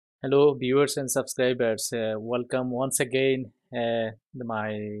Hello, viewers and subscribers. Welcome once again.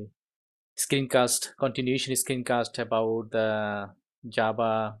 My screencast, continuation screencast about the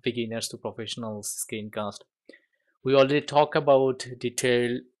Java beginners to professionals screencast. We already talked about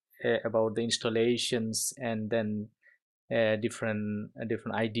detail about the installations and then different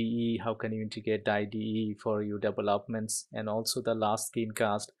IDE. How can you integrate the IDE for your developments? And also the last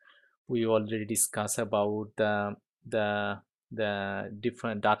screencast we already discussed about the the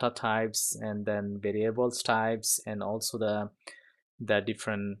different data types and then variables types and also the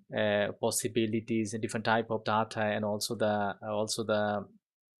different possibilities and different type of data and also the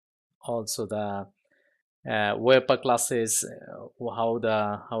webper classes, how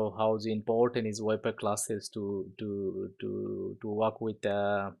the important is webper classes to work with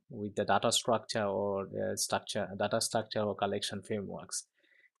the data structure or data structure or collection frameworks,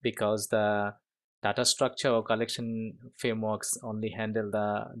 because the data structure or collection frameworks only handle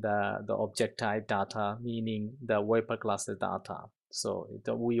the object type data, meaning the webper classes data. So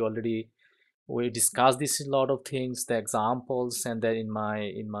we discussed this a lot of things, the examples, and then in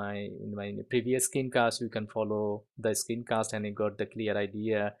my previous screencast you can follow the screencast and you got the clear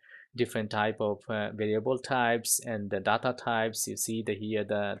idea different type of variable types and the data types. You see here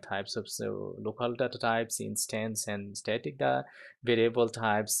the types of local data types, instance and static variable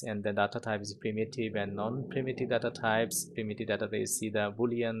types, and the data type is primitive and non-primitive data types. Primitive data type, you see the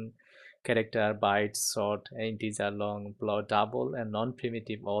boolean character, byte, short, integer, long, float, double, and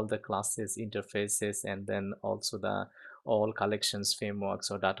non-primitive all the classes, interfaces, and then also the all collections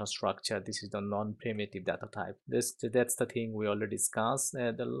frameworks or data structure. This is the non-primitive data type. That's the thing we already discussed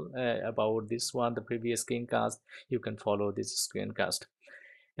about this one, the previous screencast. You can follow this screencast.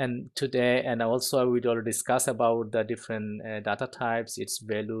 And today, and also we will discuss about the different data types, its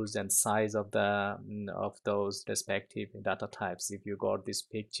values and size of the of those respective data types. If you got these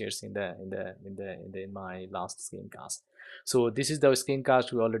pictures in my last screencast. So this is the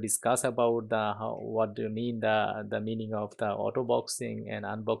screencast we already discussed about the what do you mean the meaning of the auto boxing and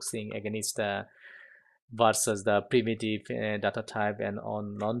unboxing against the versus the primitive data type and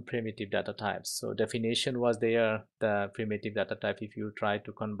on non-primitive data types. So definition was there, the primitive data type. If you try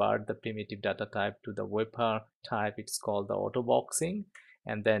to convert the primitive data type to the webper type, it's called the auto boxing.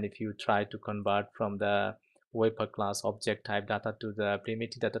 And then if you try to convert from the webper class object type data to the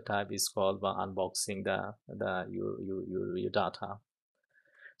primitive data type, is called unboxing your data.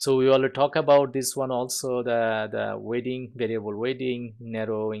 So we will talk about this one also, the weighting, variable weighting,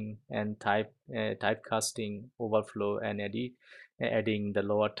 narrowing, and typecasting, overflow, and adding the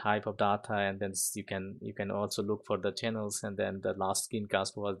lower type of data, and then you can also look for the channels. And then the last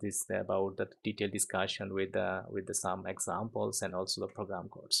screencast was this about the detailed discussion with the some examples and also the program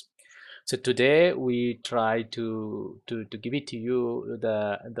codes. So today we try to give it to you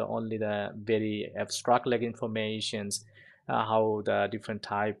the only the very abstract like informations, how the different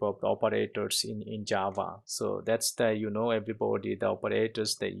type of operators in Java. So that's the everybody the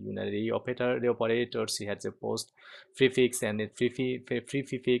operators, the unary operator, the operators. He has a post prefix and a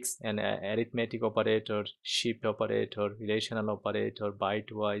prefix and a arithmetic operator, shift operator, relational operator,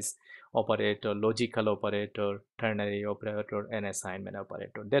 bitewise operator, logical operator, ternary operator, and assignment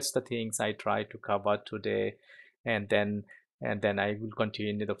operator. That's the things I try to cover today, and then I will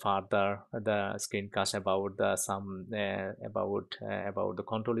continue the further the screencast about the some about the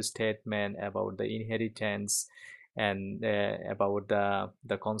control statement, about the inheritance, and about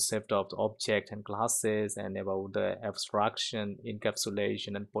the concept of the object and classes, and about the abstraction,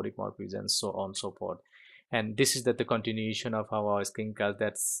 encapsulation, and polymorphism, and so on and so forth. And this is the continuation of our screencast.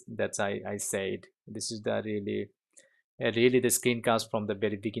 That's I said this is the really the screencast from the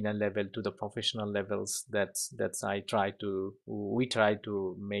very beginner level to the professional levels. That's we try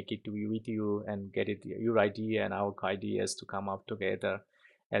to make it with you and get it your idea and our ideas to come up together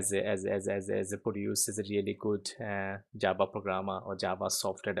as a produce as a really good Java programmer or Java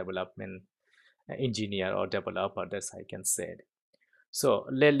software development engineer or developer, that's I can say. So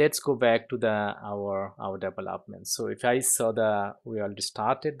let's go back to our development. So if I saw we already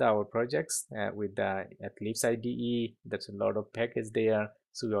started our projects with the Eclipse IDE. That's a lot of package there.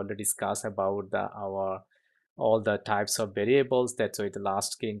 So we already discussed about our all the types of variables. That's why the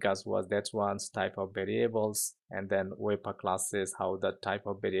last screencast was that's one type of variables, and then webper classes, how the type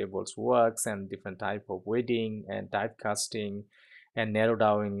of variables works, and different type of weighting and typecasting and narrow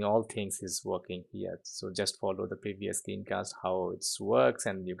down all things is working here. So just follow the previous screencast how it works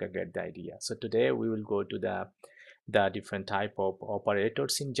and you can get the idea. So today we will go to the different type of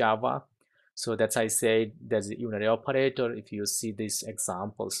operators in Java. So that's I said there's a unary operator. If you see these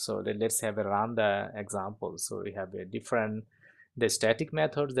examples, so let's have a run the example. So we have a different the static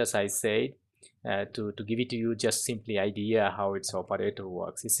methods, as I said, to give it to you just simply idea how its operator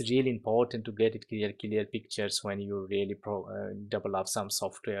works. It's really important to get it clear pictures when you really develop some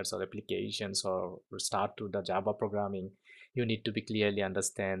softwares or applications or start to the Java programming. You need to be clearly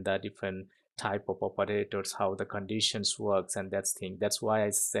understand the different type of operators, how the conditions works, and that's why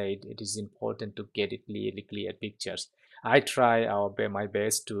I said it is important to get it clear pictures. I try my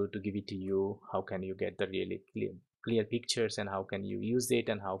best to give it to you. How can you get the really clear pictures, and how can you use it,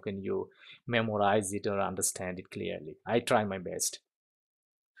 and how can you memorize it or understand it clearly? I try my best.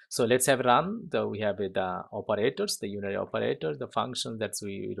 So let's have a run. We have the operators, the unary operator, the functions that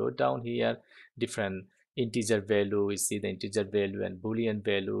we wrote down here, different integer value. We see the integer value and boolean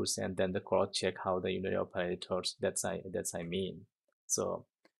values, and then the cross check how the unary operators. That's I mean. So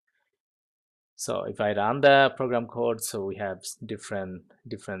if I run the program code, so we have different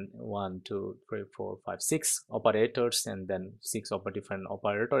 1, 2, 3, 4, 5, 6 operators, and then 6 different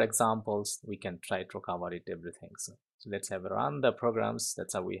operator examples. We can try to cover it everything. So let's have a run the programs.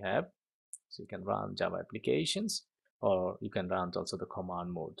 That's how we have. So you can run Java applications, or you can run also the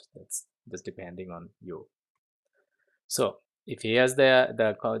command mode. That's depending on you. So if here's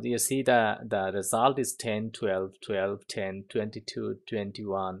you see the result is 10, 12, 12, 10, 22,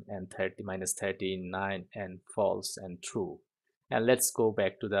 21, and 30 minus 13, 9, and false and true. And let's go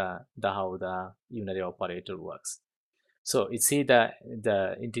back to the how the unary operator works. So you see the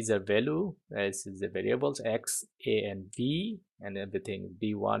integer value is the variables x, a, and b, and everything.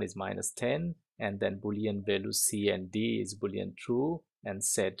 B1 is minus 10, and then boolean value c and d is boolean true and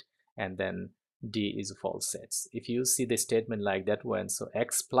set, and then d is false sets. If you see the statement like that one, so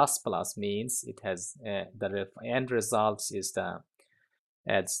x plus plus means it has the end results is the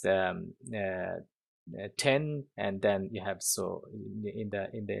 10, and then you have, so in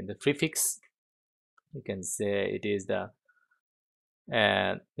the prefix you can say it is the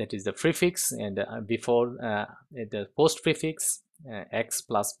that is the prefix, and before the post prefix, x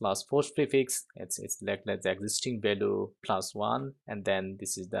plus plus post prefix, it's like the existing value plus 1, and then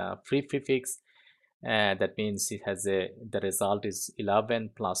this is the free prefix. That means it has the result is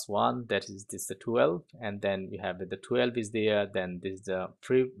 11 plus 1, that is this the 12, and then you have the 12 is there, then this is the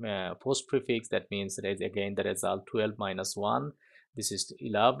post prefix, that means there is again the result 12 minus 1, this is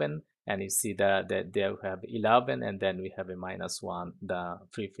 11, and you see that there we have 11, and then we have a minus 1, the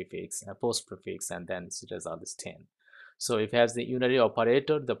prefix, post prefix, and then the result is 10. So if it has the unary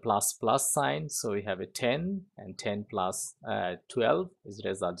operator, the plus plus sign, so we have a 10, and 10 plus 12 is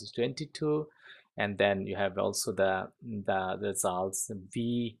result is 22, and then you have also the results.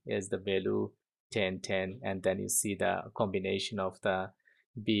 V is the value 10, 10, and then you see the combination of the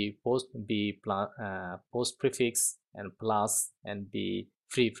b post prefix and plus, and b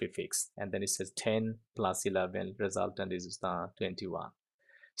free prefix, and then it says 10 plus 11 result, and this is the 21.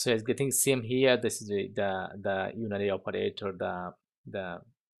 So it's getting same here. This is the unary operator, the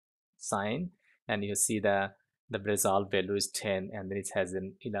sign, and you see the result value is 10, and then it has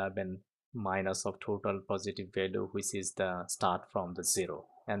an 11 minus of total positive value, which is the start from the 0,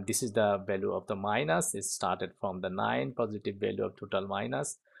 and this is the value of the minus is started from the 9, positive value of total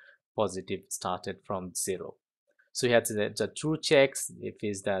minus, positive started from 0. So you have the true checks. If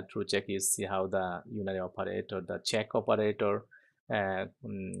is the true check, you see how the unary operator, the check operator, the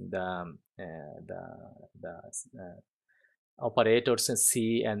operators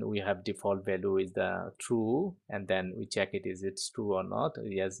C, and we have default value is the true, and then we check it, is it's true or not.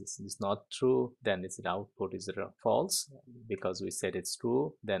 Yes, it's not true, then its output is false, because we said it's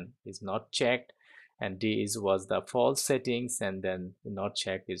true, then it's not checked, and D was the false settings, and then not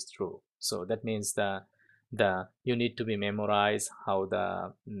checked is true. So that means you need to be memorize how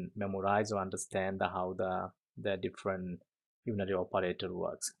memorize or understand how the different unary operator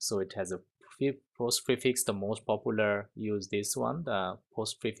works. So it has a post prefix, the most popular, use this one, the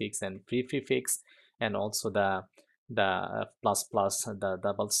post prefix and pre prefix, and also the plus plus, the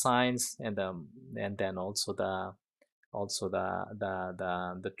double signs, and then also the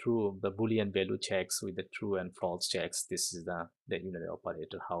true, the boolean value checks with the true and false checks. This is the unary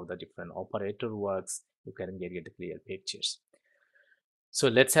operator, how the different operator works. You can get the clear pictures. So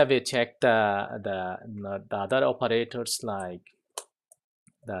let's have a check the other operators, like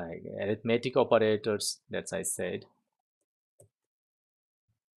the arithmetic operators. That's I said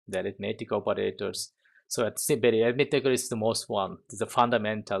the arithmetic operators. So at arithmetic is the most one. It's a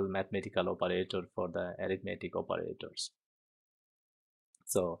fundamental mathematical operator for the arithmetic operators.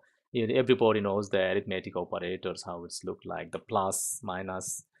 So everybody knows the arithmetic operators, how it's look like, the plus,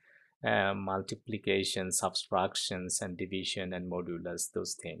 minus, multiplication, subtractions, and division and modulus,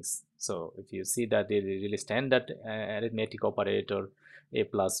 those things. So if you see that the really standard arithmetic operator, a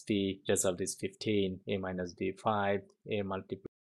plus b, result is 15, a minus b 5, a multiplied